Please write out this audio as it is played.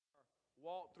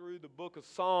Walk through the book of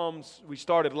Psalms. We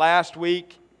started last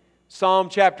week. Psalm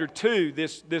chapter 2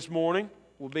 this morning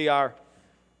will be our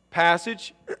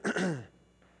passage.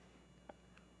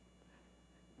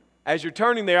 As you're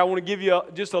turning there, I want to give you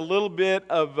just a little bit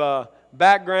of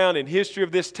background and history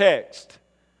of this text.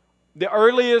 The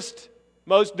earliest,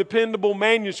 most dependable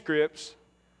manuscripts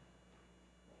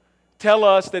tell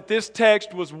us that this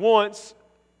text was once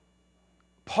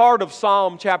part of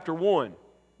Psalm chapter 1.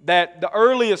 That the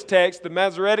earliest text, the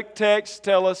Masoretic texts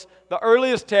tell us the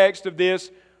earliest text of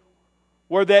this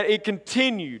were that it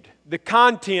continued the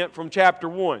content from chapter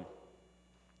 1.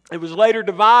 It was later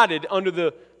divided under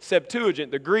the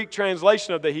Septuagint, the Greek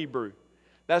translation of the Hebrew.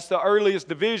 That's the earliest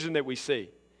division that we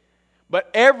see. But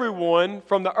everyone,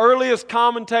 from the earliest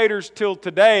commentators till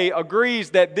today, agrees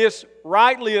that this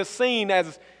rightly is seen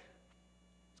as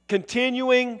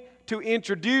continuing to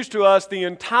introduce to us the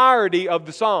entirety of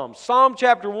the Psalms. Psalm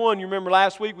chapter 1, you remember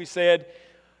last week we said,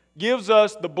 gives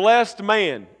us the blessed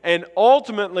man. And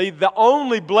ultimately, the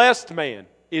only blessed man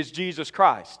is Jesus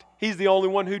Christ. He's the only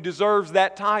one who deserves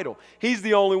that title. He's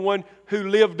the only one who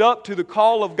lived up to the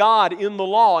call of God in the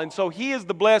law. And so He is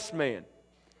the blessed man.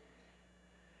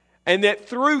 And that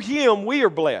through Him we are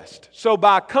blessed. So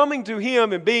by coming to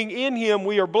Him and being in Him,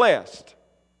 we are blessed.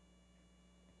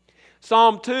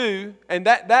 Psalm 2, and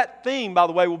that theme, by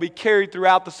the way, will be carried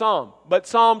throughout the psalm. But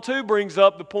Psalm 2 brings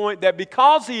up the point that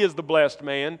because he is the blessed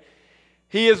man,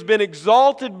 he has been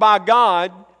exalted by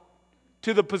God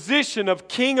to the position of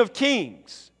King of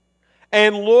Kings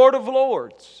and Lord of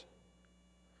Lords.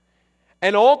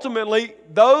 And ultimately,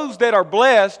 those that are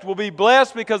blessed will be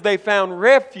blessed because they found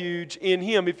refuge in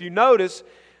Him. If you notice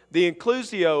the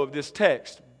inclusio of this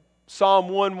text, Psalm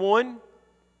 1:1,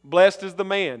 blessed is the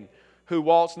man who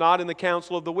walks not in the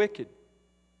counsel of the wicked,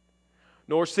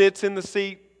 nor sits in the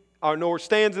seat, or nor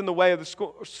stands in the way of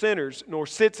the sinners, nor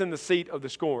sits in the seat of the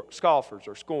scoffers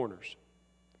or scorners.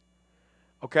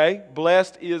 Okay?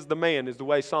 Blessed is the man is the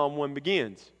way Psalm 1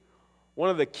 begins. One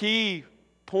of the key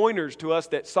pointers to us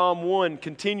that Psalm 1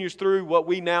 continues through what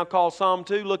we now call Psalm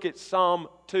 2, look at Psalm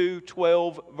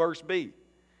 2:12 verse B.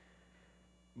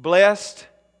 Blessed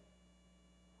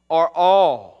are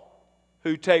all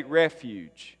who take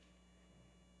refuge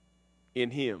in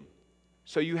Him.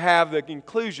 So you have the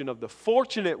conclusion of the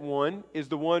fortunate one is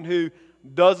the one who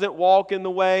doesn't walk in the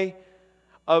way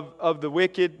of the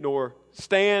wicked, nor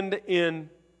stand in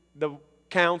the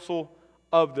counsel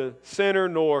of the sinner,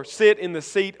 nor sit in the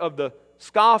seat of the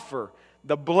scoffer.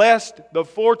 The blessed, the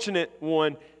fortunate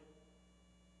one.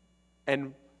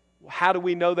 And how do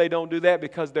we know they don't do that?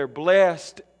 Because they're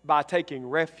blessed by taking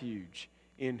refuge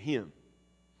in Him.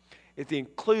 It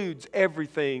includes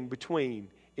everything between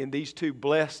in these two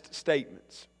blessed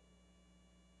statements.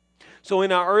 So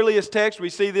in our earliest text, we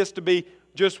see this to be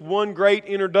just one great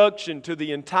introduction to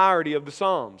the entirety of the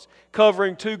Psalms,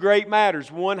 covering two great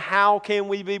matters. One, how can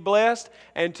we be blessed?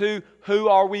 And two, who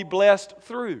are we blessed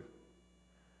through?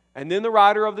 And then the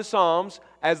writer of the Psalms,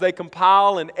 as they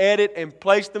compile and edit and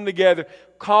place them together,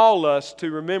 call us to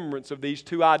remembrance of these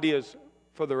two ideas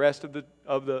for the rest of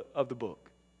the book.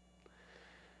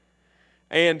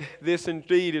 And this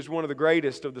indeed is one of the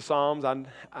greatest of the Psalms.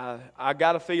 I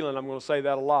got a feeling I'm going to say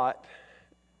that a lot.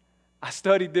 I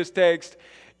studied this text,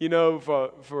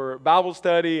 for Bible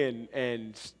study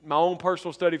and my own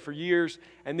personal study for years.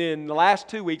 And then the last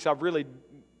 2 weeks I've really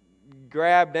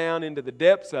grabbed down into the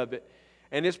depths of it.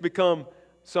 And it's become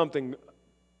something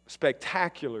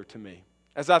spectacular to me.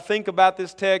 As I think about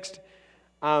this text,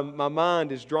 my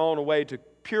mind is drawn away to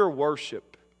pure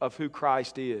worship of who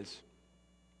Christ is.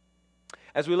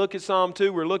 As we look at Psalm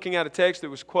 2, we're looking at a text that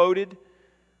was quoted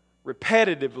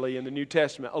repetitively in the New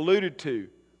Testament, alluded to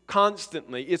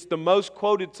constantly. It's the most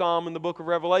quoted psalm in the book of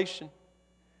Revelation.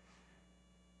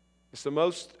 It's the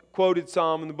most quoted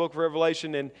psalm in the book of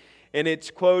Revelation, and it's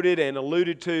quoted and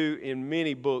alluded to in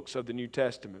many books of the New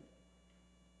Testament.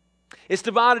 It's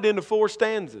divided into 4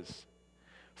 stanzas.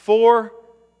 4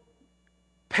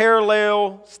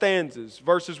 parallel stanzas,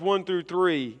 verses 1 through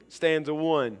 3, stanza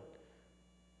 1.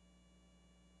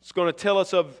 It's going to tell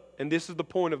us of, and this is the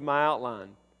point of my outline,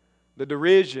 the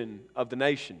derision of the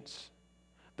nations.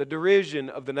 The derision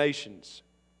of the nations.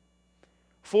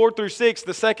 4 through 6,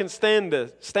 the second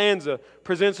stanza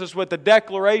presents us with the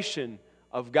declaration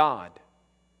of God.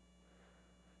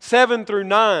 7 through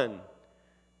 9,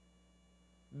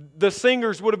 the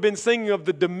singers would have been singing of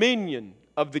the dominion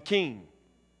of the King.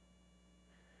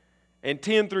 And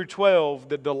 10 through 12,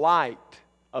 the delight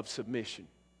of submission.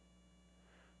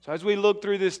 So as we look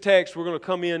through this text, we're going to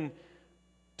come in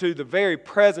to the very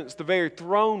presence, the very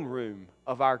throne room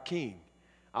of our King.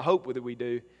 I hope that we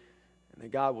do.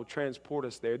 that God will transport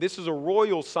us there. This is a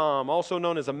royal psalm, also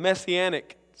known as a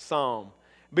messianic psalm,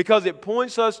 because it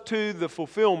points us to the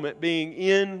fulfillment being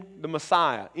in the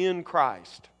Messiah, in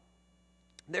Christ.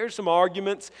 There's some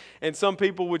arguments, and some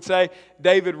people would say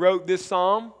David wrote this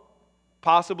psalm.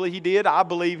 Possibly he did. I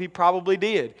believe he probably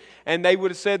did. And they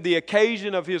would have said the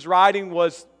occasion of his writing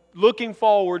was looking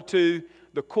forward to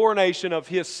the coronation of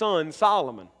his son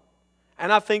Solomon.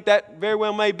 And I think that very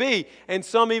well may be. And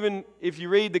some even, if you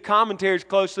read the commentaries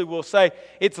closely, will say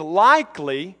it's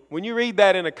likely, when you read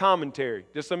that in a commentary,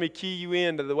 just let me key you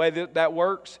into the way that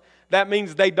works, that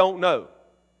means they don't know.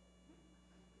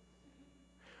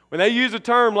 When they use a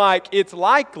term like it's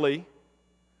likely,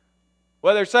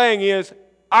 what they're saying is,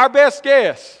 our best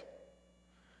guess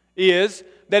is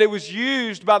that it was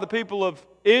used by the people of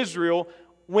Israel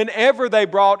whenever they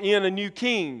brought in a new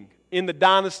king in the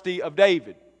dynasty of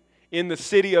David, in the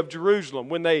city of Jerusalem.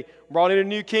 When they brought in a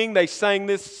new king, they sang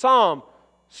this psalm,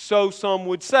 so some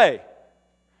would say.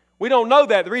 We don't know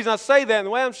that. The reason I say that and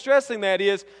the way I'm stressing that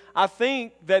is I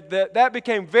think that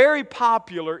became very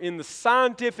popular in the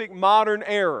scientific modern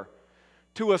era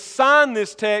to assign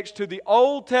this text to the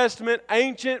Old Testament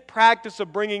ancient practice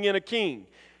of bringing in a king.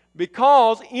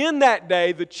 Because in that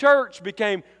day, the church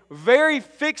became very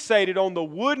fixated on the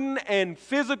wooden and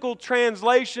physical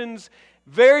translations,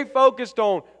 very focused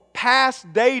on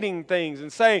past dating things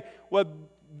and saying, well,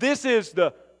 this is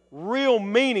the real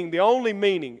meaning, the only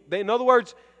meaning. In other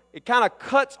words, it kind of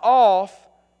cuts off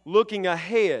looking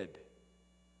ahead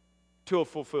to a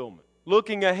fulfillment,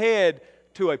 looking ahead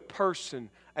to a person,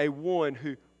 a one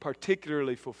who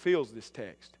particularly fulfills this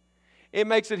text. It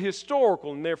makes it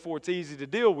historical, and therefore it's easy to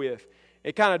deal with.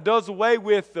 It kind of does away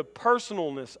with the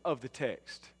personalness of the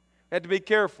text. I have to be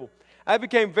careful. That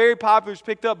became very popular, it's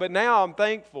picked up, but now I'm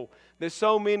thankful that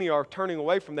so many are turning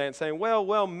away from that and saying,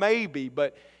 well, maybe,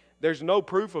 but there's no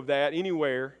proof of that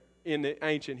anywhere in the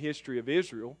ancient history of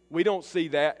Israel. We don't see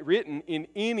that written in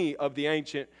any of the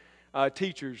ancient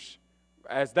teachers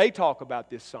as they talk about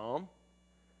this psalm.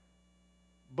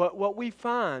 But what we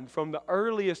find from the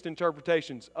earliest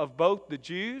interpretations of both the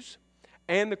Jews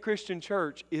and the Christian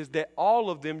church is that all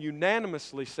of them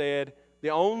unanimously said the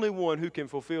only one who can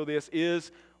fulfill this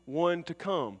is one to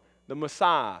come, the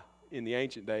Messiah in the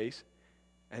ancient days.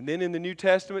 And then in the New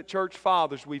Testament church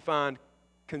fathers we find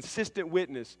consistent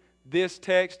witness. This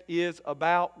text is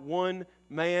about one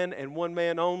man and one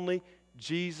man only,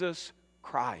 Jesus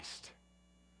Christ.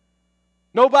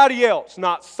 Nobody else,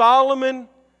 not Solomon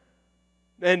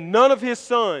and none of his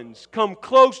sons, come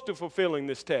close to fulfilling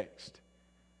this text.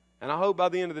 And I hope by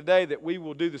the end of the day that we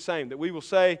will do the same, that we will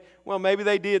say, well, maybe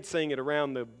they did sing it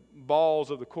around the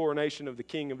balls of the coronation of the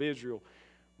King of Israel.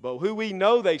 But who we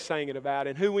know they sang it about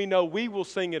and who we know we will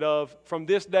sing it of from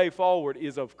this day forward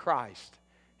is of Christ.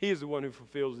 He is the one who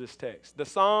fulfills this text. The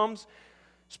Psalms,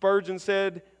 Spurgeon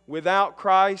said, without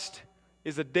Christ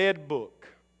is a dead book.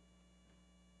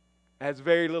 It has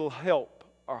very little help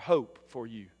or hope for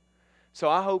you. So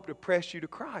I hope to press you to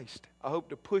Christ. I hope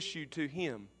to push you to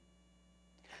Him.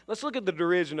 Let's look at the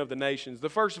derision of the nations. The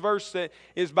first verse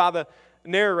is by the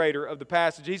narrator of the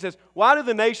passage. He says, why do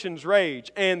the nations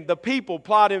rage and the people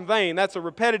plot in vain? That's a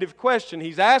repetitive question.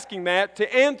 He's asking that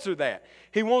to answer that.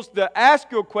 He wants to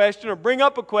ask you a question or bring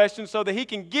up a question so that he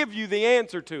can give you the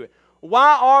answer to it.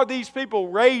 Why are these people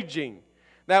raging?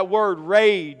 That word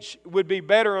rage would be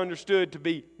better understood to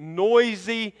be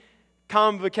noisy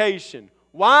convocation.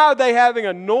 Why are they having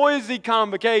a noisy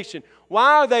convocation?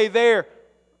 Why are they there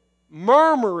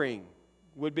murmuring,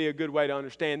 would be a good way to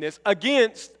understand this,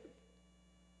 against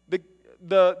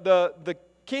the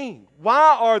king?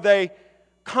 Why are they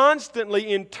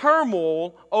constantly in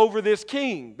turmoil over this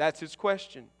king? That's his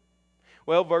question.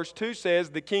 Well, verse 2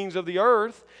 says the kings of the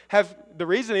earth the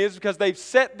reason is because they've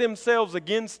set themselves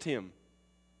against him.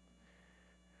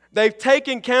 They've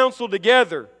taken counsel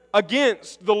together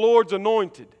against the Lord's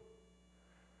anointed.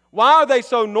 Why are they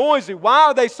so noisy? Why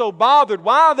are they so bothered?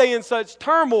 Why are they in such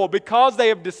turmoil? Because they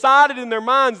have decided in their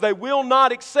minds they will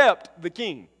not accept the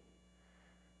king,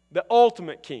 the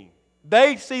ultimate king.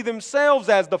 They see themselves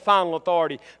as the final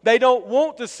authority. They don't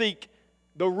want to seek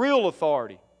the real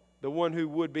authority, the one who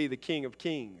would be the King of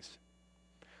Kings.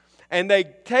 And they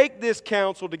take this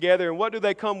counsel together, and what do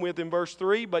they come with in verse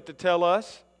 3? But to tell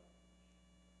us,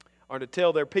 or to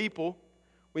tell their people,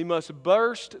 we must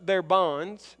burst the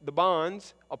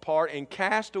bonds apart and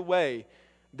cast away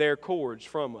their cords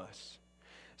from us.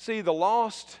 See, the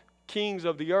lost kings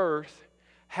of the earth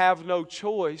have no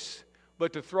choice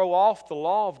but to throw off the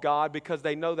law of God because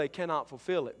they know they cannot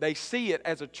fulfill it. They see it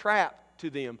as a trap to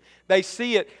them. They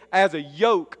see it as a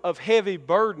yoke of heavy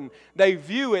burden. They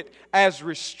view it as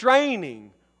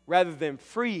restraining rather than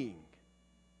freeing.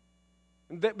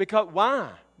 Because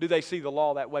why do they see the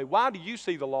law that way? Why do you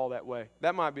see the law that way?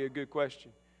 That might be a good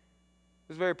question.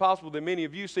 It's very possible that many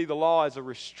of you see the law as a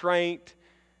restraint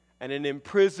and an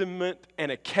imprisonment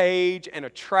and a cage and a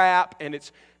trap, and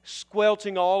it's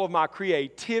squelching all of my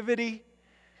creativity.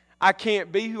 I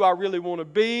can't be who I really want to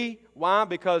be. Why?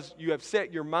 Because you have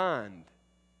set your mind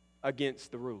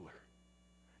against the ruler.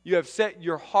 You have set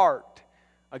your heart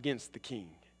against the king.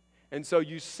 And so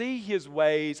you see his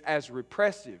ways as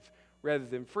repressive rather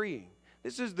than freeing.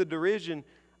 This is the derision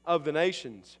of the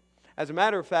nations. As a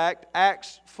matter of fact,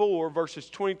 Acts 4, verses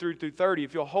 23 through 30,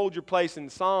 if you'll hold your place in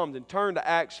Psalms and turn to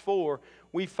Acts 4,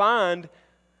 we find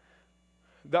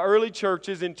the early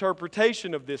church's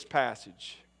interpretation of this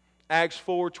passage. Acts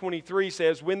 4:23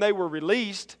 says, when they were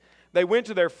released, they went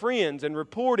to their friends and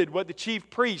reported what the chief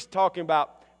priests, talking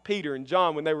about Peter and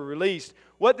John when they were released,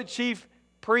 what the chief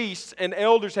priests and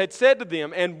elders had said to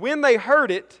them. And when they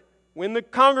heard it, when the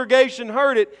congregation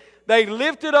heard it, they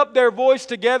lifted up their voice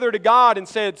together to God and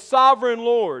said, Sovereign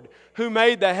Lord, who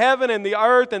made the heaven and the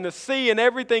earth and the sea and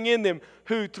everything in them,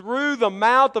 who through the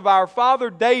mouth of our father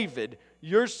David,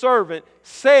 your servant,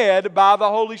 said by the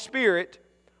Holy Spirit,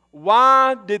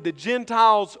 why did the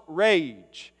Gentiles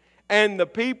rage and the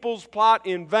peoples plot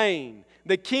in vain?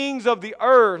 The kings of the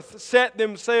earth set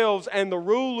themselves, and the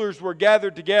rulers were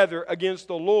gathered together against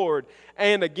the Lord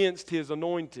and against His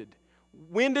anointed.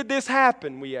 When did this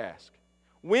happen, we ask?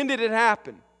 When did it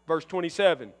happen? Verse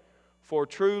 27, for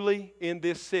truly in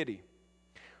this city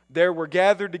there were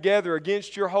gathered together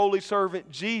against your holy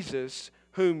servant Jesus,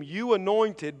 whom you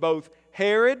anointed, both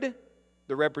Herod,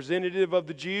 the representative of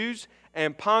the Jews,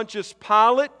 and Pontius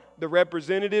Pilate, the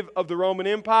representative of the Roman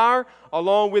Empire,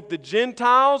 along with the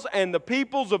Gentiles and the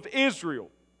peoples of Israel.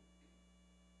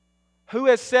 Who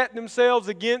has set themselves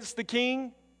against the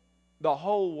king? The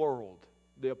whole world,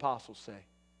 the apostles say.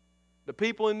 The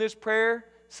people in this prayer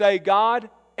say, God,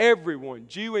 everyone,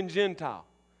 Jew and Gentile,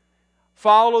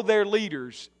 follow their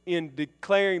leaders in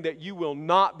declaring that you will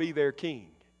not be their king,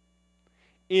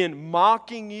 in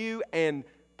mocking you and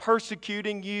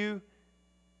persecuting you,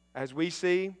 as we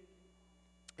see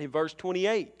in verse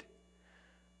 28.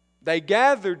 They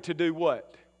gathered to do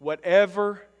what?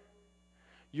 Whatever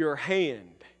your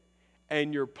hand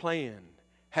and your plan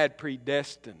had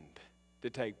predestined to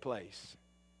take place.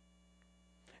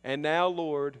 And now,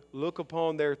 Lord, look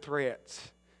upon their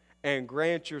threats and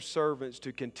grant your servants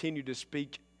to continue to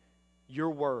speak your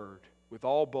word with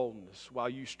all boldness while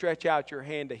you stretch out your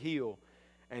hand to heal,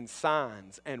 and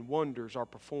signs and wonders are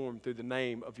performed through the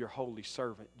name of your holy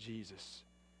servant, Jesus.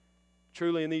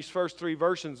 Truly, in these first three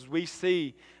verses, we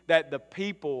see that the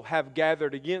people have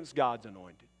gathered against God's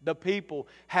anointed. The people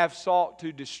have sought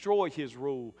to destroy His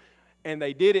rule, and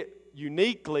they did it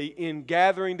uniquely in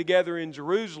gathering together in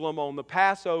Jerusalem on the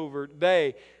Passover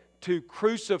day to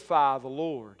crucify the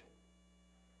Lord.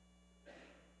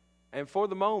 And for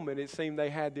the moment, it seemed they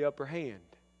had the upper hand.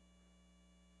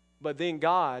 But then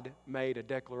God made a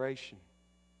declaration,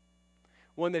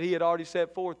 one that He had already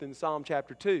set forth in Psalm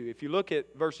chapter 2. If you look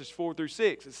at verses 4 through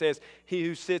 6, it says, He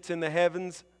who sits in the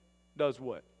heavens does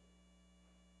what?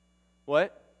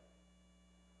 What?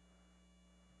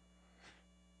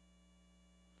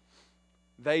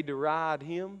 They deride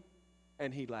Him,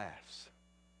 and He laughs.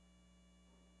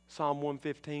 Psalm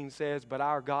 115 says, but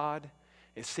our God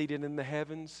is seated in the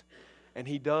heavens, and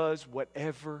He does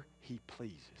whatever He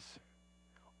pleases,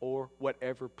 or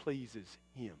whatever pleases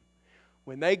Him.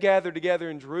 When they gathered together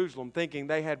in Jerusalem thinking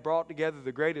they had brought together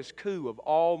the greatest coup of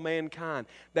all mankind,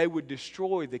 they would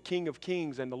destroy the King of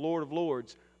Kings and the Lord of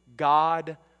Lords,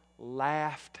 God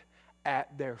laughed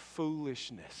at their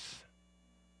foolishness.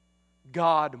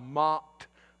 God mocked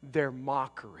their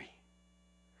mockery.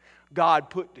 God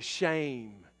put to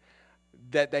shame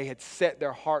that they had set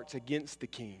their hearts against the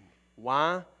king.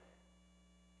 Why?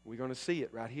 We're going to see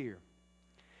it right here.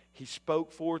 He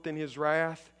spoke forth in His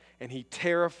wrath, and He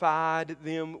terrified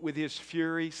them with His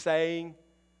fury, saying,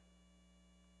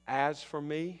 as for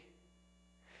me,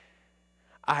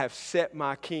 I have set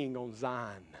my king on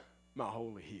Zion, my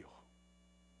holy hill.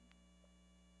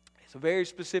 It's a very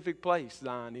specific place,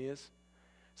 Zion is.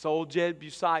 It's old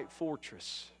Jebusite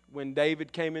fortress. When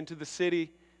David came into the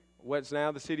city, what's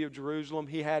now the city of Jerusalem,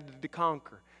 he had to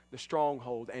conquer the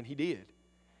stronghold, and he did.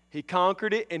 He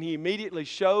conquered it, and he immediately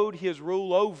showed his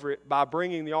rule over it by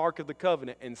bringing the Ark of the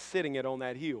Covenant and sitting it on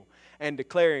that hill and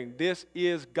declaring, this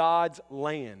is God's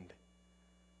land.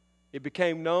 It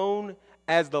became known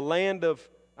as the land of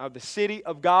the city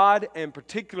of God, and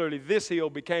particularly this hill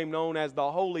became known as the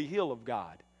holy hill of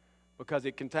God because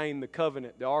it contained the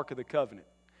covenant, the Ark of the Covenant.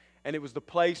 And it was the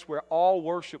place where all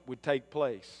worship would take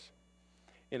place,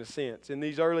 in a sense. In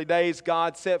these early days,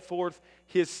 God set forth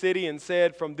His city and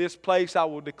said, "From this place I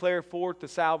will declare forth the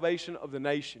salvation of the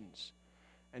nations."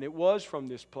 And it was from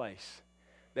this place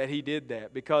that He did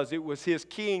that, because it was His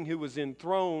King who was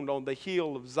enthroned on the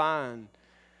hill of Zion,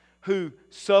 who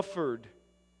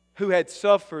had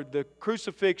suffered the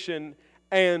crucifixion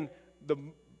and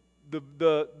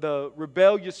the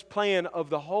rebellious plan of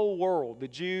the whole world, the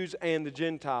Jews and the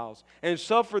Gentiles, and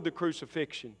suffered the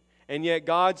crucifixion. And yet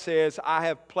God says, "I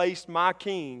have placed my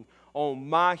King on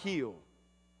my hill."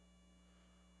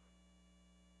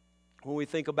 When we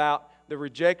think about the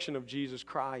rejection of Jesus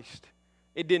Christ,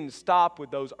 it didn't stop with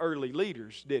those early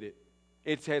leaders, did it?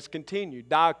 It has continued.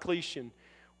 Diocletian,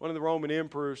 one of the Roman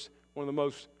emperors, one of the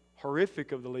most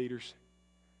horrific of the leaders,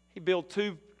 he built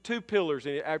two pillars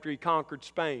after he conquered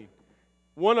Spain.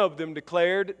 One of them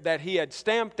declared that he had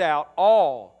stamped out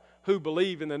all who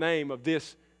believe in the name of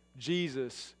this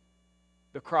Jesus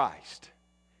the Christ.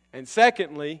 And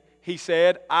secondly, he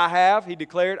said, he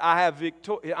declared, I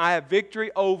have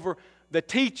victory over the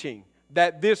teaching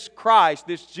that this Christ,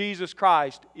 this Jesus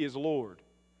Christ, is Lord.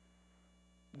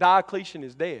 Diocletian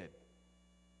is dead.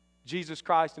 Jesus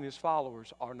Christ and His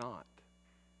followers are not.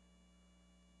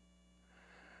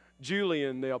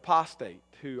 Julian the Apostate,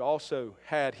 who also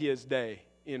had his day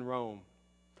in Rome.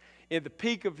 At the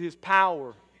peak of his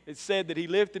power, it said that he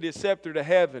lifted his scepter to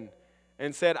heaven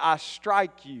and said, "I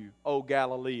strike you, O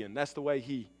Galilean." That's the way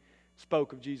he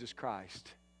spoke of Jesus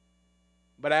Christ.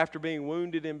 But after being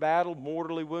wounded in battle,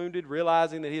 mortally wounded,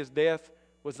 realizing that his death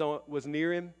was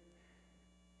near him,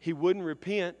 he wouldn't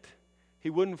repent.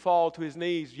 He wouldn't fall to his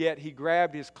knees, yet he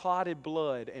grabbed his clotted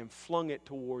blood and flung it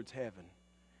towards heaven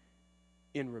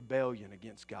in rebellion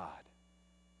against God.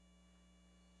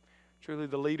 Truly,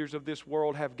 the leaders of this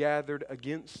world have gathered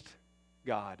against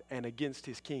God and against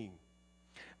His King.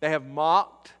 They have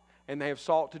mocked and they have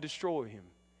sought to destroy Him.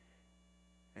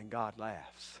 And God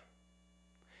laughs.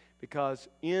 Because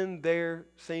in their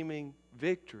seeming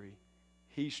victory,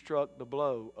 He struck the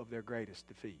blow of their greatest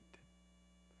defeat.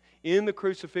 In the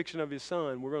crucifixion of His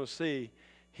Son, we're going to see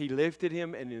He lifted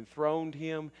Him and enthroned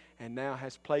Him, and now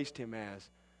has placed Him as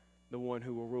the one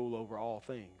who will rule over all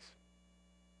things.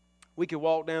 We could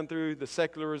walk down through the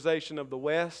secularization of the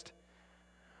West,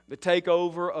 the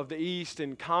takeover of the East,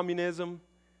 and communism.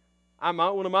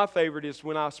 One of my favorites is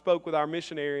when I spoke with our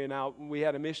missionary, and we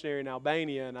had a missionary in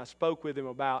Albania, and I spoke with him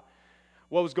about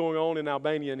what was going on in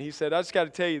Albania. And he said, "I just got to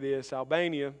tell you this,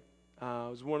 Albania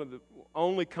was one of the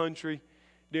only country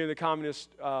during the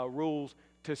communist rules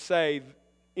to say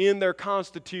in their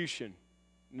constitution,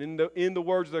 in the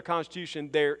words of their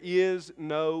constitution, there is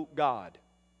no God.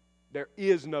 There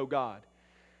is no God."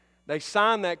 They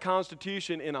signed that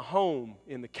constitution in a home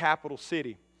in the capital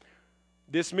city.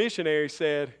 This missionary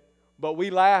said, "But we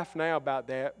laugh now about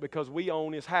that because we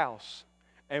own his house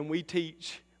and we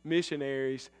teach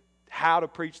missionaries how to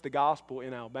preach the gospel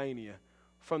in Albania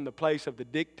from the place of the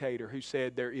dictator who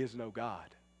said there is no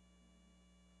God."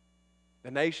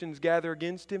 The nations gather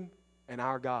against Him, and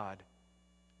our God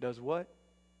does what?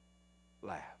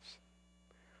 Laughs.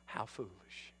 How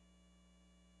foolish.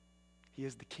 He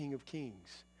is the King of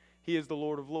Kings. He is the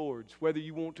Lord of Lords. Whether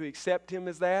you want to accept Him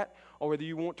as that or whether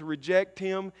you want to reject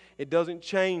Him, it doesn't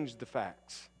change the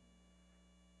facts.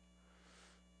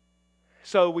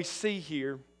 So we see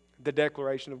here the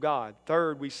declaration of God.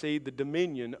 Third, we see the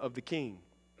dominion of the King.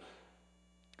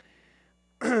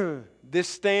 This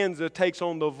stanza takes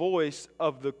on the voice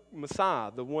of the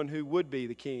Messiah, the one who would be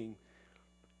the King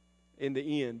in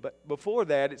the end. But before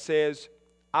that, it says,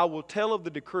 "I will tell of the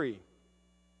decree.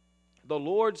 The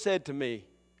Lord said to me,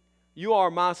 'You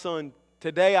are my son,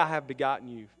 today I have begotten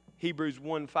you.'" Hebrews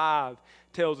 1:5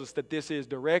 tells us that this is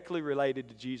directly related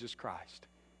to Jesus Christ.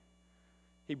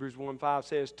 Hebrews 1:5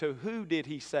 says, "To who did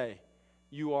He say,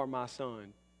 'You are my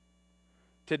son,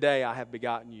 today I have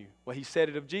begotten you'?" Well, He said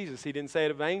it of Jesus. He didn't say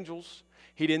it of angels.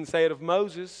 He didn't say it of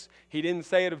Moses. He didn't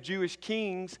say it of Jewish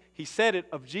kings. He said it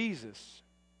of Jesus.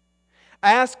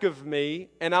 "Ask of me,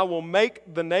 and I will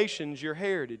make the nations your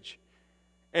heritage,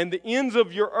 and the ends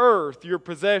of your earth your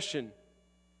possession."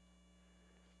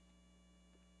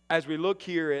 As we look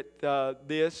here at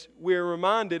this, we're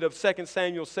reminded of 2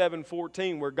 Samuel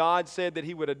 7:14, where God said that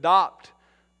He would adopt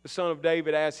the son of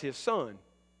David as His son.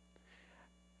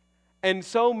 And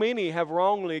so many have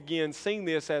wrongly again seen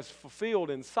this as fulfilled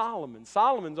in Solomon.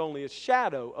 Solomon's only a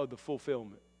shadow of the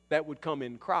fulfillment that would come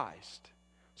in Christ.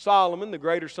 Solomon, the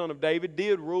greater son of David,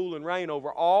 did rule and reign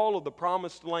over all of the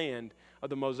promised land of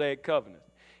the Mosaic covenant.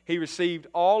 He received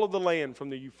all of the land from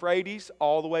the Euphrates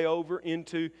all the way over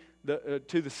into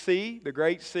to the sea, the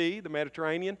Great Sea, the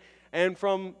Mediterranean, and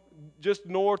from just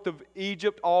north of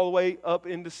Egypt all the way up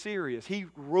into Syria. He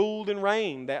ruled and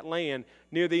reigned that land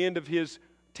near the end of his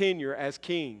tenure as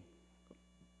king.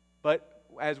 But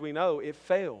as we know, it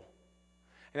fell.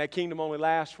 And that kingdom only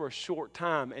lasts for a short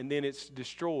time, and then it's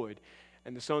destroyed.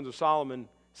 And the sons of Solomon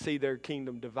see their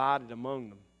kingdom divided among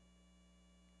them.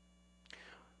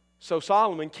 So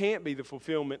Solomon can't be the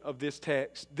fulfillment of this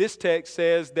text. This text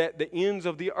says that the ends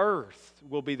of the earth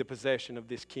will be the possession of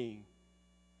this king.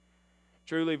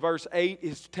 Truly, verse 8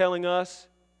 is telling us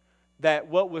that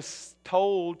what was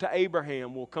told to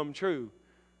Abraham will come true.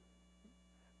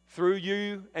 Through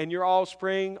you and your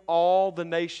offspring, all the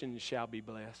nations shall be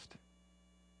blessed.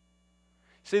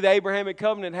 See, the Abrahamic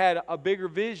covenant had a bigger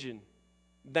vision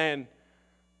than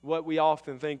what we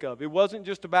often think of. It wasn't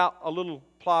just about a little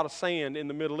plot of sand in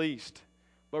the Middle East,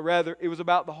 but rather it was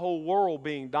about the whole world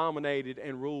being dominated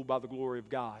and ruled by the glory of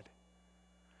God.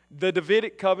 The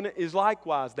Davidic covenant is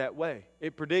likewise that way.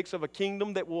 It predicts of a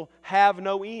kingdom that will have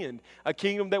no end, a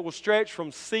kingdom that will stretch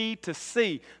from sea to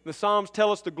sea. The Psalms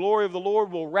tell us the glory of the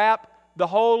Lord will wrap the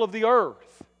whole of the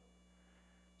earth.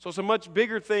 So it's a much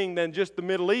bigger thing than just the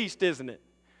Middle East, isn't it?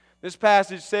 This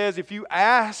passage says, if you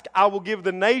ask, I will give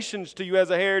the nations to you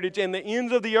as a heritage and the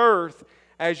ends of the earth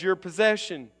as your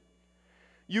possession.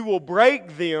 You will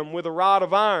break them with a rod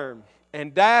of iron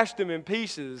and dash them in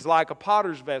pieces like a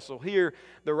potter's vessel. Here,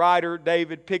 the writer,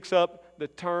 David, picks up the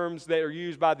terms that are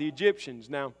used by the Egyptians.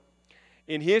 Now,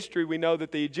 in history, we know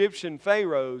that the Egyptian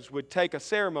pharaohs would take a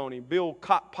ceremony, build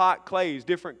pot clays,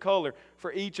 different color,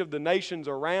 for each of the nations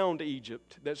around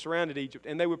Egypt, that surrounded Egypt.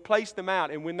 And they would place them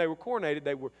out, and when they were coronated,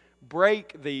 they would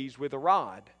break these with a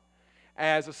rod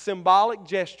as a symbolic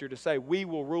gesture to say, we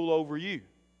will rule over you,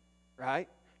 right?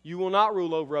 You will not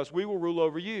rule over us, we will rule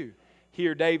over you.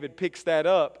 Here David picks that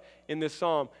up in this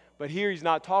psalm, but here he's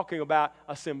not talking about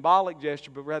a symbolic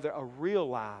gesture, but rather a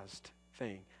realized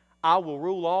thing. I will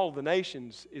rule all the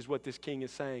nations, is what this king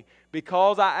is saying.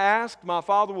 Because I asked, my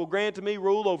Father will grant to me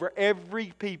rule over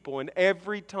every people and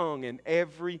every tongue and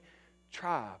every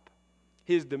tribe.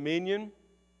 His dominion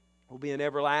will be an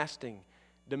everlasting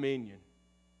dominion.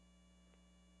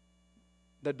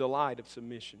 The delight of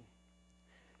submission.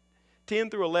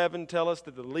 10 through 11 tell us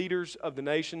that the leaders of the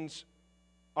nations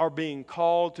are being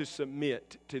called to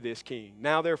submit to this king.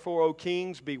 Now therefore, O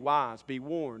kings, be wise, be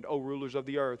warned, O rulers of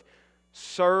the earth.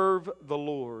 Serve the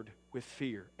Lord with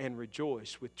fear and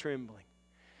rejoice with trembling.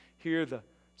 Here the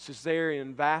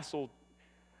Caesarean vassal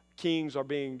kings are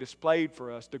being displayed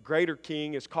for us. The greater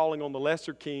king is calling on the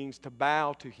lesser kings to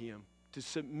bow to him, to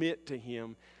submit to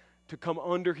him, to come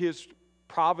under his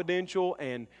providential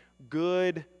and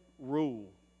good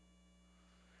rule.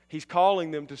 He's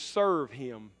calling them to serve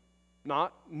him,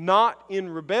 not in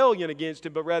rebellion against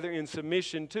him, but rather in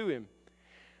submission to him.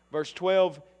 Verse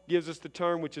 12 gives us the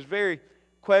term, which is very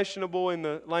questionable in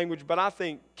the language, but I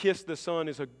think kiss the Son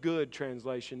is a good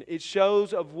translation. It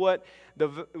shows of what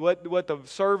the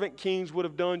servant kings would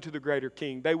have done to the greater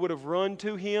king. They would have run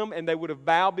to him and they would have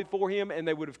bowed before him and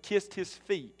they would have kissed his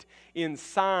feet in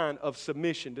sign of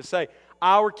submission to say,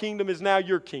 our kingdom is now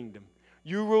your kingdom.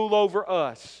 You rule over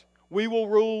us. We will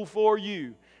rule for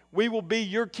you. We will be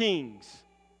your kings.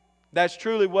 That's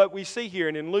truly what we see here.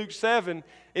 And in Luke 7,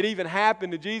 it even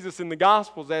happened to Jesus in the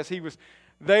Gospels as he was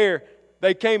there.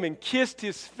 They came and kissed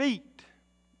his feet,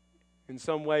 in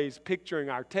some ways picturing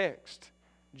our text,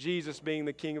 Jesus being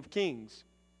the King of Kings.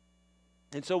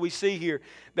 And so we see here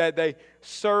that they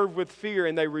serve with fear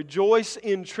and they rejoice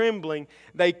in trembling.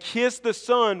 They kiss the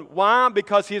Son. Why?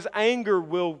 Because his anger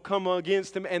will come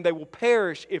against them and they will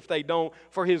perish if they don't,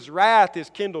 for his wrath is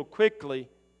kindled quickly.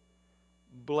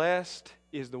 Blessed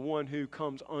is the one who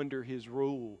comes under his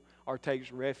rule or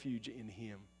takes refuge in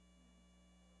him.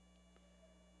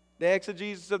 The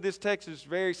exegesis of this text is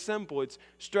very simple. It's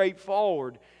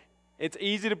straightforward. It's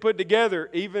easy to put together,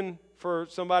 even for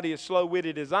somebody as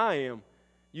slow-witted as I am.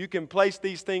 You can place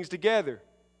these things together.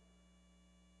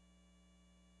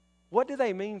 What do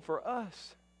they mean for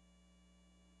us?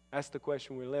 That's the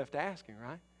question we're left asking,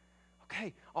 right?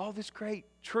 Okay, all this great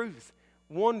truth,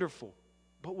 wonderful,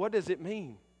 but what does it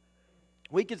mean?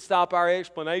 We could stop our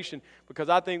explanation because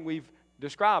I think we've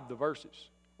described the verses.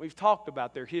 We've talked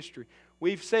about their history.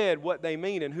 We've said what they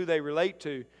mean and who they relate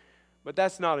to, but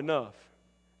that's not enough.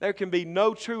 There can be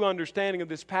no true understanding of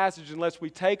this passage unless we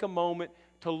take a moment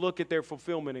to look at their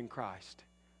fulfillment in Christ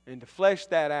and to flesh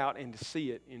that out and to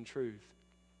see it in truth.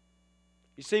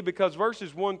 You see, because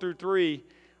verses 1 through 3,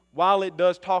 while it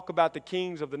does talk about the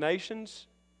kings of the nations,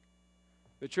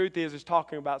 the truth is it's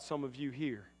talking about some of you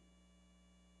here.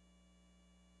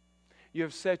 You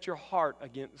have set your heart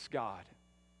against God.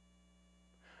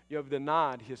 You have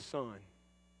denied His Son.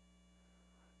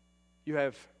 You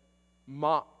have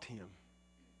mocked Him.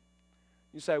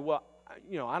 You say, well,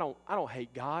 I don't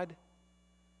hate God.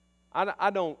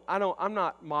 I'm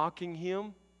not mocking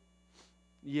Him.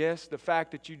 Yes, the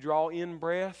fact that you draw in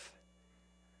breath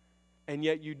and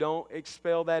yet you don't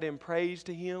expel that in praise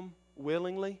to Him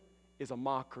willingly is a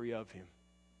mockery of Him.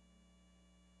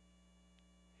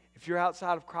 If you're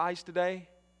outside of Christ today,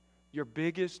 your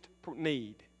biggest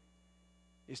need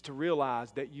is to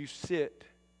realize that you sit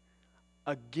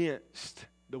against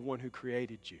the one who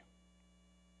created you.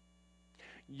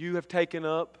 You have taken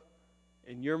up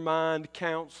in your mind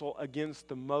counsel against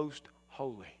the most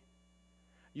holy.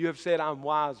 You have said, I'm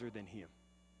wiser than Him.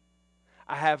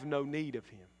 I have no need of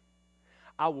Him.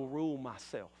 I will rule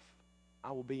myself.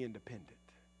 I will be independent.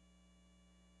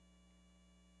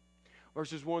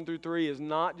 Verses 1 through 3 is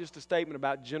not just a statement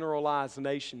about generalized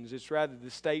nations. It's rather the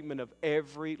statement of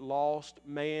every lost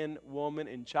man, woman,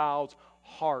 and child's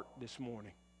heart this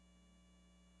morning.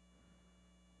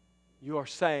 You are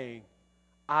saying,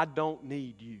 I don't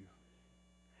need you,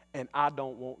 and I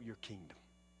don't want your kingdom.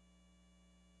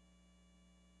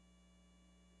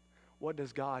 What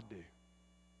does God do?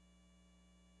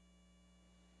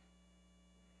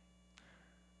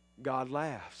 God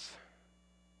laughs.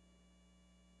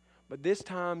 But this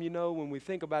time, when we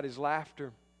think about His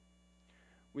laughter,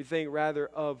 we think rather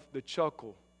of the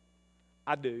chuckle.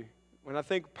 I do. When I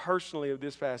think personally of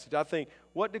this passage, I think,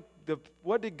 what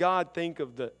did God think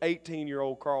of the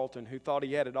 18-year-old Carlton who thought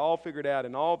he had it all figured out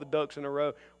and all the ducks in a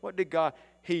row? What did God?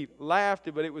 He laughed,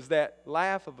 but it was that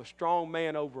laugh of a strong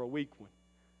man over a weak one.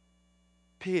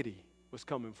 Pity was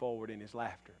coming forward in his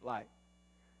laughter. Like,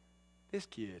 this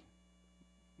kid,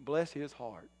 bless his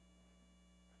heart.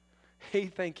 He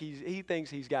thinks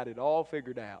he's got it all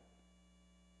figured out.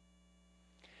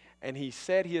 And he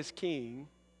set his king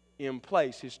in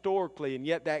place historically, and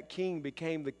yet that king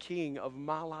became the king of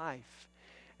my life.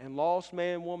 And lost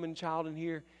man, woman, child in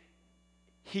here,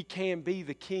 he can be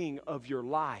the king of your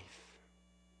life.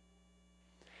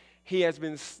 He has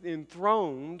been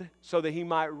enthroned so that he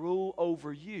might rule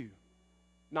over you.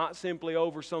 Not simply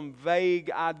over some vague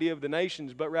idea of the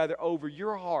nations, but rather over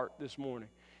your heart this morning.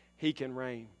 He can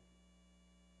reign.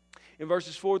 In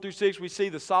verses 4 through 6, we see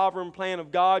the sovereign plan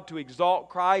of God to exalt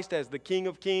Christ as the King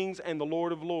of Kings and the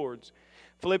Lord of Lords.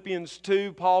 Philippians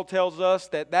 2, Paul tells us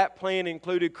that plan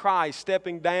included Christ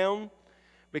stepping down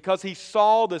because He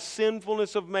saw the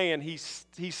sinfulness of man. He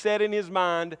set in His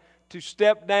mind to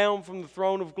step down from the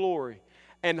throne of glory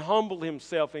and humble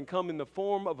Himself and come in the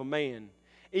form of a man,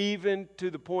 even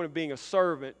to the point of being a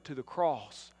servant to the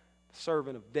cross, the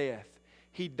servant of death.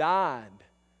 He died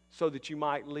so that you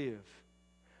might live.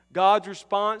 God's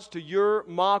response to your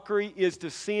mockery is to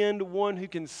send one who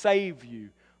can save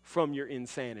you from your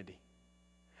insanity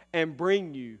and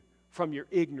bring you from your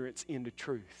ignorance into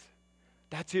truth.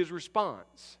 That's His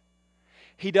response.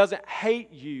 He doesn't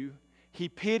hate you, He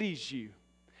pities you,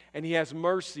 and He has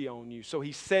mercy on you. So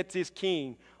He sets His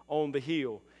king on the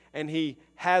hill, and He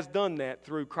has done that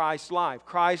through Christ's life.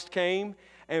 Christ came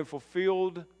and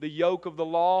fulfilled the yoke of the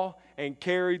law and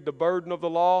carried the burden of the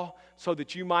law so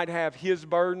that you might have His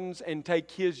burdens and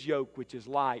take His yoke, which is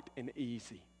light and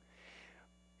easy.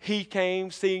 He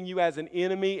came seeing you as an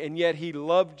enemy, and yet He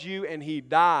loved you and He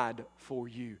died for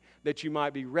you that you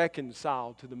might be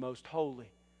reconciled to the Most Holy.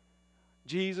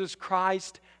 Jesus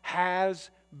Christ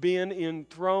has been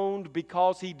enthroned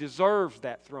because He deserves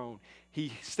that throne.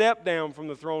 He stepped down from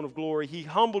the throne of glory. He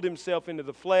humbled Himself into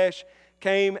the flesh,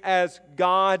 came as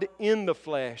God in the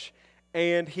flesh,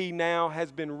 and He now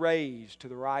has been raised to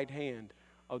the right hand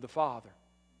of the Father.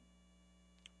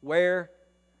 Where,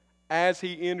 as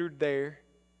He entered there,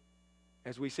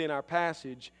 as we see in our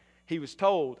passage, He was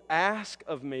told, ask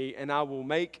of me, and I will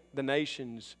make the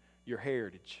nations your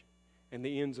heritage and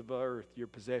the ends of the earth your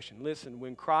possession. Listen,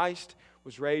 when Christ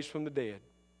was raised from the dead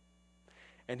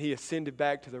and He ascended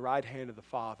back to the right hand of the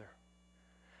Father,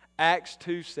 Acts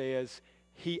 2 says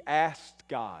He asked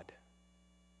God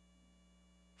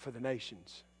for the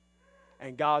nations.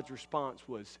 And God's response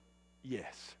was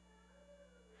yes.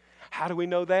 How do we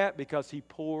know that? Because He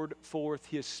poured forth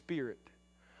His Spirit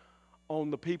on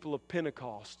the people of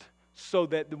Pentecost so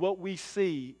that what we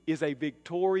see is a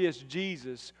victorious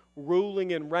Jesus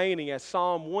ruling and reigning as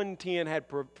Psalm 110 had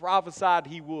prophesied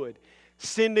He would,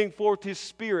 sending forth His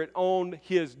Spirit on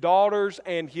His daughters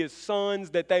and His sons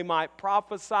that they might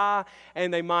prophesy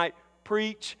and they might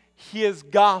preach His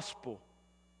gospel.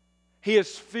 He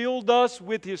has filled us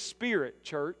with His Spirit,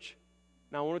 church.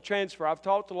 Now I want to transfer. I've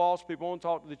talked to lost people. I want to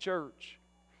talk to the church.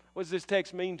 What does this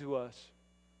text mean to us?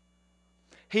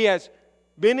 He has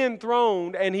been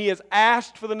enthroned, and He has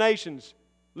asked for the nations.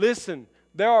 Listen,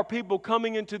 there are people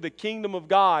coming into the kingdom of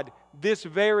God this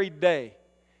very day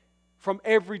from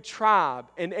every tribe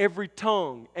and every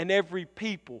tongue and every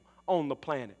people on the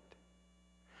planet.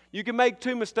 You can make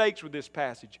two mistakes with this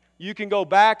passage. You can go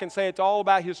back and say it's all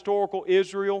about historical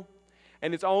Israel,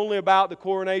 and it's only about the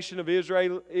coronation of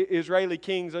Israeli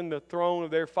kings on the throne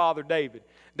of their father David.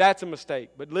 That's a mistake.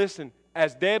 But listen,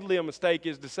 as deadly a mistake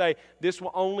is to say this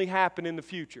will only happen in the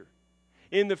future.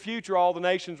 In the future, all the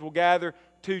nations will gather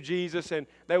to Jesus, and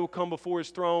they will come before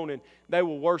His throne, and they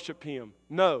will worship Him.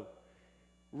 No.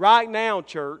 Right now,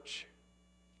 church,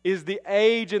 is the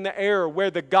age and the era where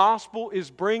the gospel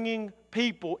is bringing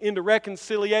people into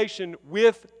reconciliation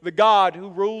with the God who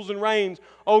rules and reigns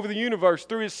over the universe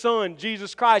through His Son,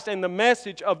 Jesus Christ, and the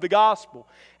message of the gospel.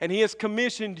 And He has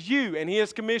commissioned you and He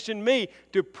has commissioned me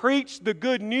to preach the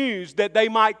good news that they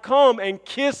might come and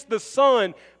kiss the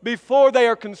Son before they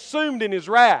are consumed in His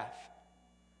wrath.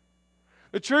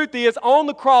 The truth is, on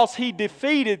the cross He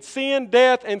defeated sin,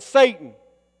 death, and Satan.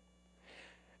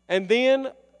 And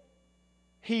then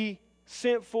He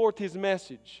sent forth His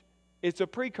message. It's a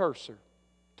precursor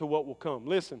to what will come.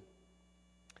 Listen,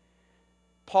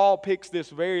 Paul picks this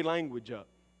very language up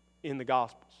in the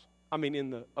Gospels.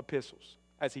 In the epistles,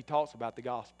 as he talks about the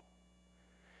gospel.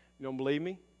 You don't believe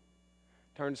me?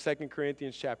 Turn to 2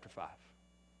 Corinthians chapter 5.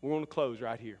 We're going to close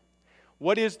right here.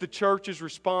 What is the church's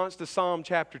response to Psalm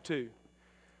chapter 2?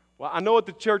 Well, I know what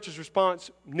the church's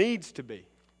response needs to be.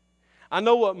 I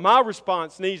know what my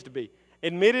response needs to be.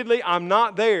 Admittedly, I'm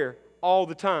not there all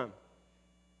the time.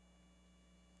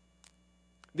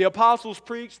 The apostles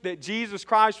preached that Jesus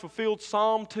Christ fulfilled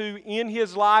Psalm 2 in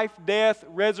His life, death,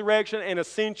 resurrection, and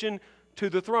ascension to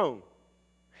the throne.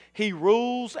 He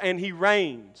rules and He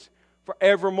reigns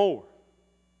forevermore.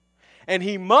 And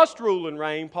He must rule and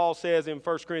reign, Paul says in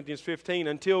 1 Corinthians 15,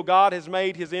 until God has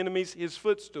made His enemies His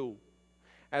footstool,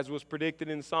 as was predicted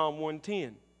in Psalm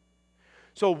 110.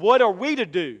 So what are we to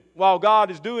do while God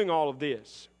is doing all of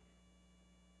this?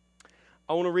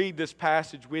 I want to read this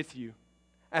passage with you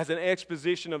as an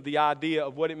exposition of the idea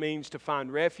of what it means to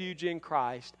find refuge in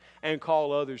Christ and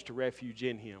call others to refuge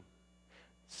in Him.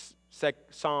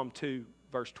 Psalm 2,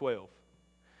 verse 12.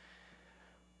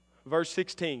 Verse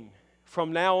 16.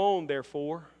 From now on,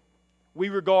 therefore, we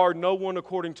regard no one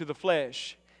according to the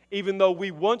flesh. Even though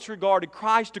we once regarded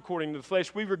Christ according to the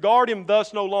flesh, we regard Him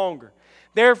thus no longer.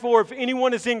 Therefore, if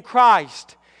anyone is in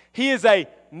Christ, he is a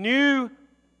new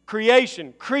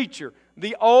creature.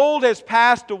 The old has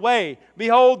passed away.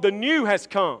 Behold, the new has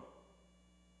come.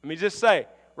 Let me just say,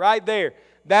 right there,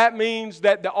 that means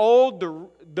that the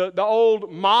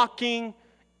old mocking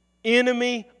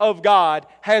enemy of God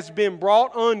has been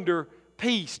brought under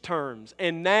peace terms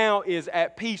and now is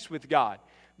at peace with God.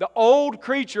 The old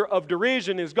creature of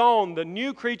derision is gone. The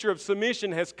new creature of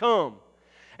submission has come.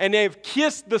 And they have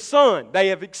kissed the Son. They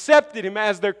have accepted Him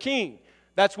as their King.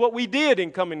 That's what we did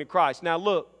in coming to Christ. Now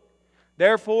look.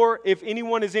 Therefore, if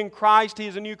anyone is in Christ, he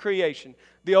is a new creation.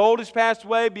 The old has passed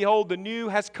away. Behold, the new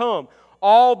has come.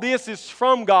 All this is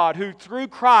from God, who through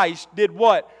Christ did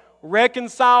what?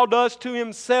 Reconciled us to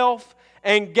Himself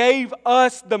and gave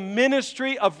us the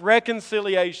ministry of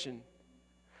reconciliation.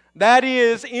 That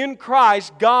is, in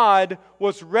Christ, God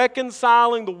was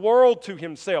reconciling the world to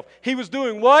Himself. He was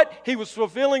doing what? He was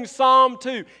fulfilling Psalm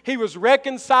 2. He was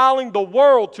reconciling the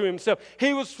world to Himself.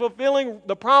 He was fulfilling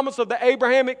the promise of the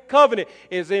Abrahamic covenant.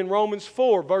 Is in Romans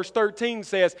 4, verse 13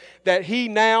 says that He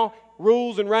now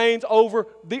rules and reigns over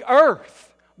the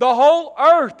earth. The whole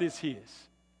earth is His.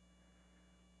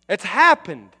 It's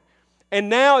happened. And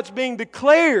now it's being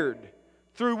declared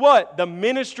through what? The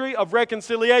ministry of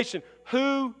reconciliation.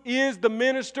 Who is the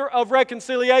minister of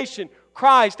reconciliation?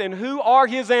 Christ. And who are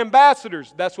His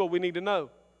ambassadors? That's what we need to know.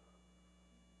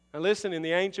 Now listen, in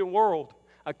the ancient world,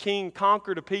 a king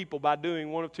conquered a people by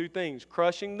doing one of two things: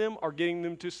 crushing them or getting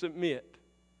them to submit.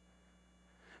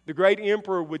 The great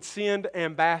emperor would send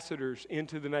ambassadors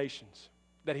into the nations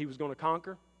that he was going to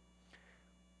conquer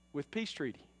with peace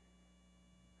treaty.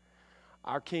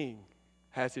 Our king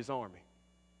has his army.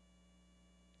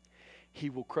 He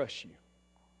will crush you.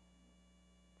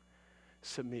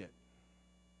 Submit.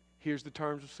 Here's the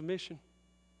terms of submission.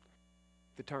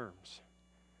 The terms.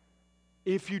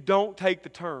 If you don't take the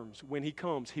terms, when He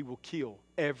comes, He will kill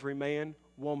every man,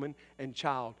 woman, and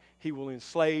child. He will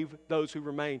enslave those who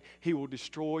remain. He will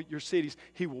destroy your cities.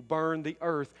 He will burn the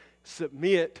earth.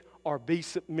 Submit or be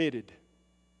submitted.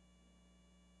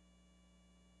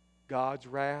 God's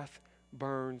wrath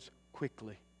burns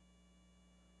quickly.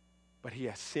 But He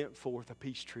has sent forth a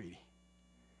peace treaty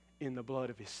in the blood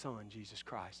of His Son, Jesus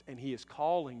Christ. And He is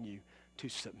calling you to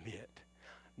submit.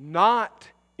 Not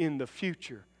in the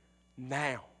future,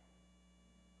 now.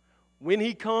 When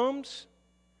He comes,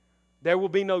 there will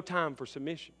be no time for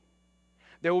submission.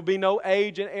 There will be no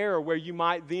age and era where you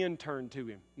might then turn to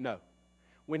Him. No.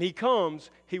 When He comes,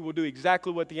 He will do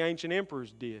exactly what the ancient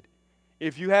emperors did.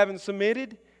 If you haven't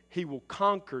submitted, He will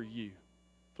conquer you.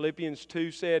 Philippians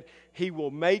 2 said, He will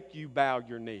make you bow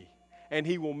your knee, and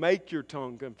He will make your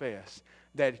tongue confess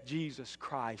that Jesus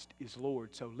Christ is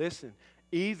Lord. So listen,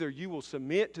 either you will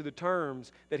submit to the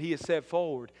terms that He has set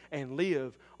forward and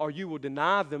live, or you will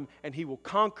deny them and He will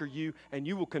conquer you, and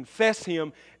you will confess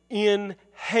Him in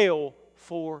hell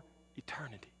for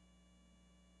eternity.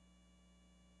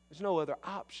 There's no other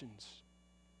options.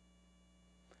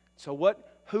 So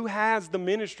who has the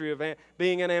ministry of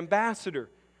being an ambassador?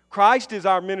 Christ is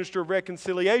our minister of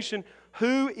reconciliation.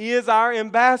 Who is our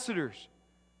ambassadors?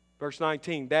 Verse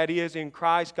 19, that is, in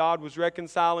Christ God was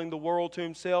reconciling the world to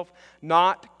Himself,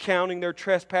 not counting their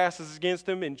trespasses against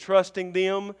them, entrusting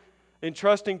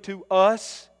to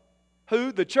us,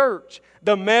 who? The church,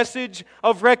 the message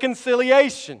of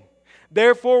reconciliation.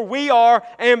 Therefore, we are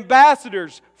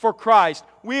ambassadors for Christ.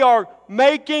 We are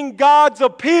making God's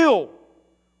appeal.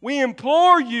 We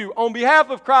implore you on behalf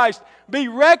of Christ, be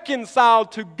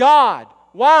reconciled to God.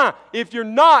 Why? If you're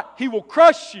not, He will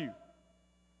crush you.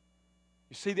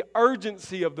 You see the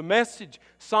urgency of the message.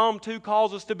 Psalm 2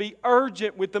 calls us to be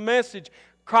urgent with the message.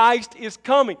 Christ is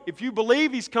coming. If you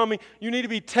believe He's coming, you need to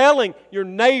be telling your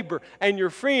neighbor and your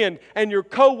friend and your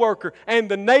coworker and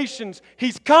the nations,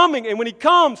 He's coming. And when He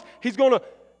comes, He's going to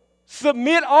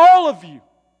submit all of you.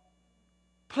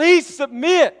 Please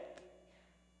submit.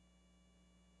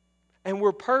 And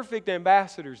we're perfect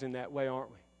ambassadors in that way,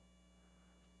 aren't we?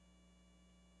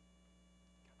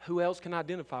 Who else can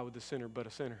identify with the sinner but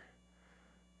a sinner?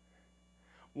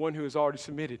 One who has already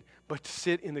submitted. But to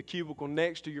sit in the cubicle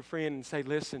next to your friend and say,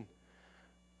 listen,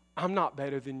 I'm not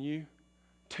better than you.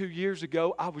 2 years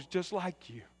ago, I was just like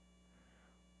you.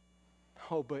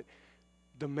 Oh, but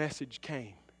the message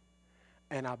came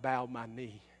and I bowed my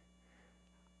knee.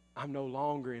 I'm no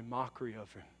longer in mockery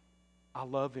of Him. I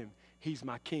love Him. He's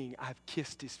my King. I've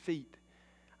kissed His feet.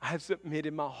 I have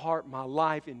submitted my heart, my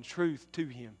life in truth to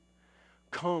Him.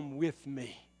 Come with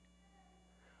me.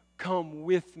 Come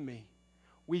with me.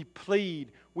 We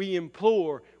plead, we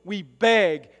implore, we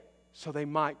beg so they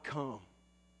might come.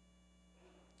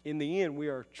 In the end, we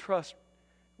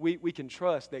can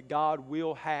trust that God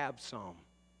will have some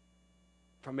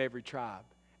from every tribe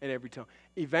and every tongue.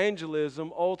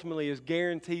 Evangelism ultimately is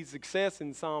guaranteed success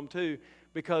in Psalm 2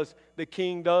 because the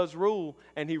King does rule,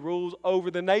 and He rules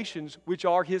over the nations which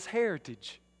are His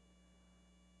heritage.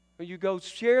 You go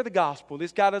share the gospel.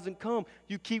 This guy doesn't come.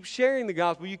 You keep sharing the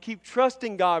gospel. You keep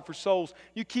trusting God for souls.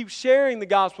 You keep sharing the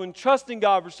gospel and trusting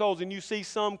God for souls, and you see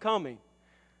some coming.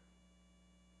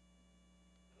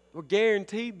 We're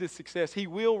guaranteed this success. He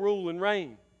will rule and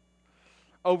reign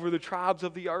over the tribes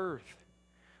of the earth.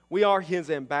 We are His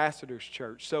ambassadors,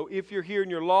 church. So if you're here and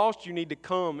you're lost, you need to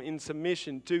come in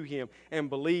submission to Him and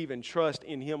believe and trust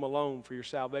in Him alone for your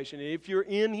salvation. And if you're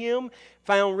in Him,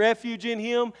 found refuge in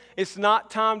Him, it's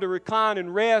not time to recline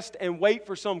and rest and wait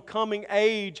for some coming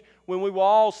age when we will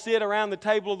all sit around the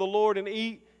table of the Lord and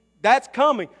eat. That's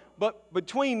coming. But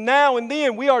between now and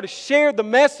then, we are to share the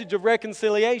message of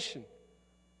reconciliation.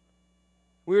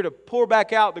 We are to pour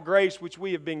back out the grace which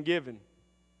we have been given.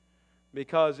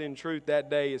 Because in truth, that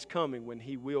day is coming when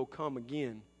He will come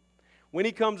again. When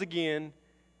He comes again,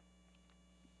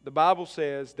 the Bible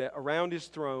says that around His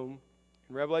throne,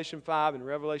 in Revelation 5 and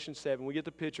Revelation 7, we get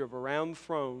the picture of around the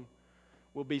throne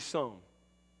will be some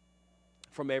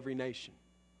from every nation.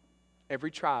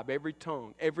 Every tribe, every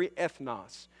tongue, every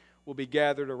ethnos will be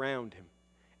gathered around Him.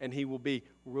 And He will be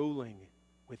ruling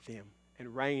with them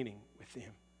and reigning with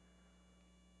them.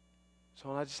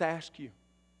 So I just ask you,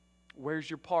 where's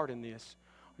your part in this?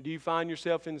 Do you find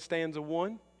yourself in stanza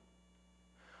 1?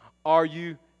 Are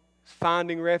you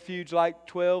finding refuge like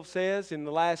 12 says in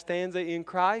the last stanza in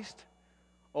Christ?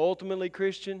 Ultimately,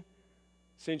 Christian,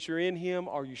 since you're in Him,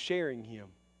 are you sharing Him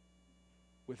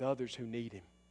with others who need Him?